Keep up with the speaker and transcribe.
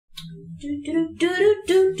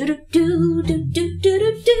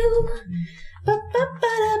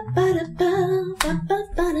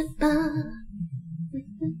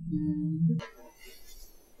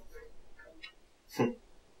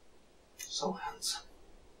So handsome.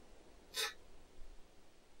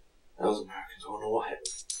 Those Americans won't know what hit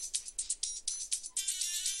them.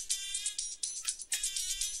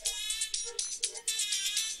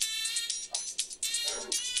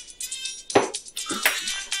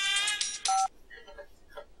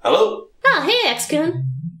 Hello? Oh, hey, X-Kun.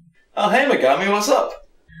 Oh, hey, Megami, what's up?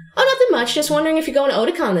 Oh, nothing much. Just wondering if you're going to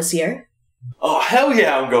Otakon this year. Oh, hell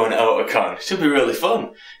yeah, I'm going to Otakon. Should be really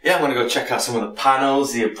fun. Yeah, I'm going to go check out some of the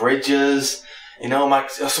panels, the abridgers. You know,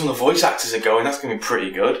 some of the voice actors are going. That's going to be pretty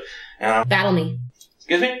good. Battle me.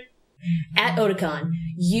 Excuse me? At Otakon,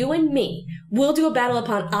 you and me will do a battle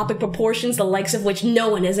upon opic proportions the likes of which no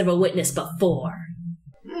one has ever witnessed before.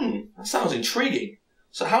 That sounds intriguing.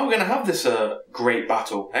 So how are we going to have this great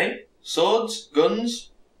battle, eh? Swords? Guns?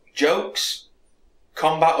 Jokes?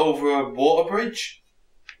 Combat over a water bridge?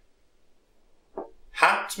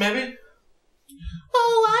 Hats, maybe?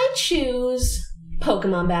 Oh, I choose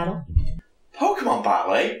Pokemon battle. Pokemon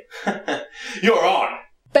battle, eh? You're on!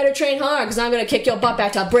 Better train hard, because I'm going to kick your butt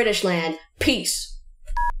back to British land. Peace.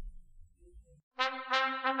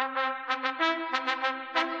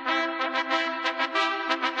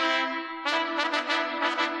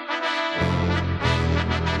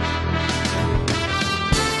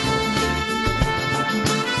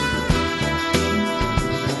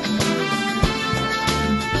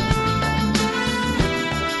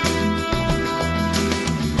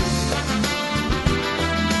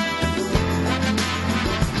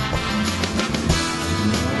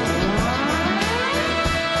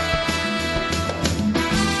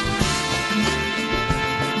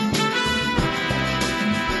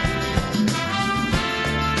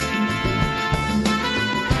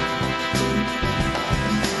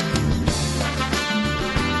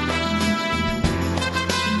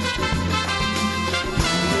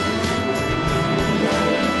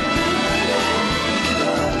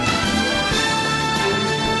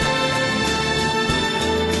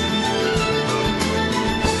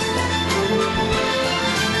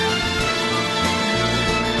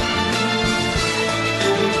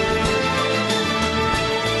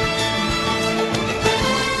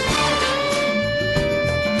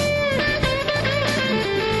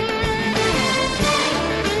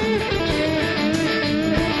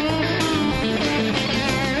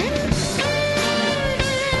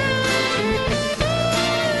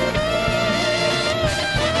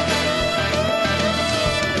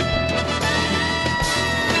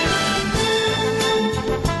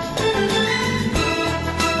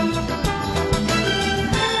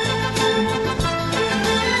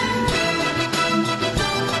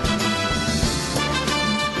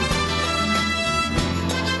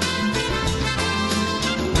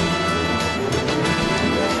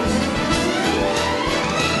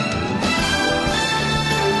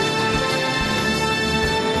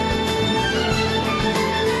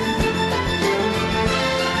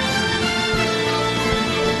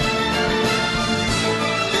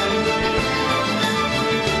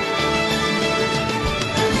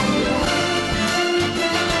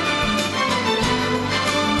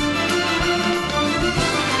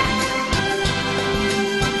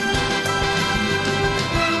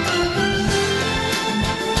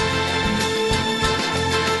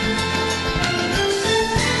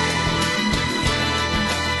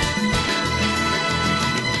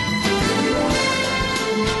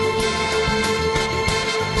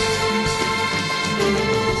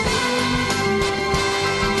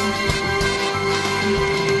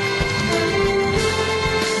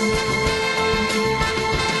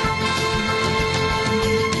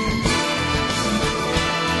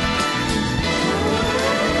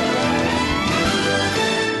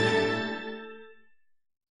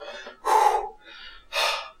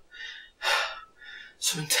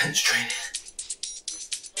 Some intense training.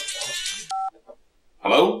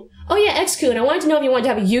 Hello? Oh yeah, X-Kun, I wanted to know if you wanted to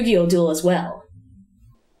have a Yu-Gi-Oh duel as well.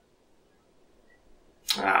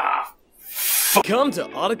 Come to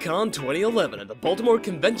Otakon 2011 at the Baltimore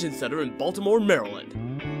Convention Center in Baltimore, Maryland.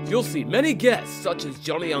 You'll see many guests such as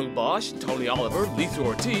Johnny Young Bosch, Tony Oliver, Lisa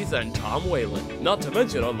Ortiz, and Tom Whalen. Not to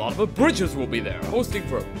mention a lot of abridgers will be there, hosting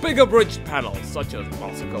for big abridged panels such as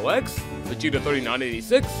MasakoX, Vegeta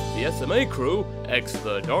 3986, the SMA crew,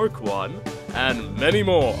 xthedarkone, and many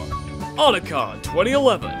more. Otakon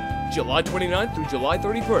 2011, July 29th through July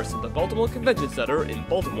 31st at the Baltimore Convention Center in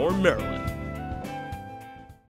Baltimore, Maryland.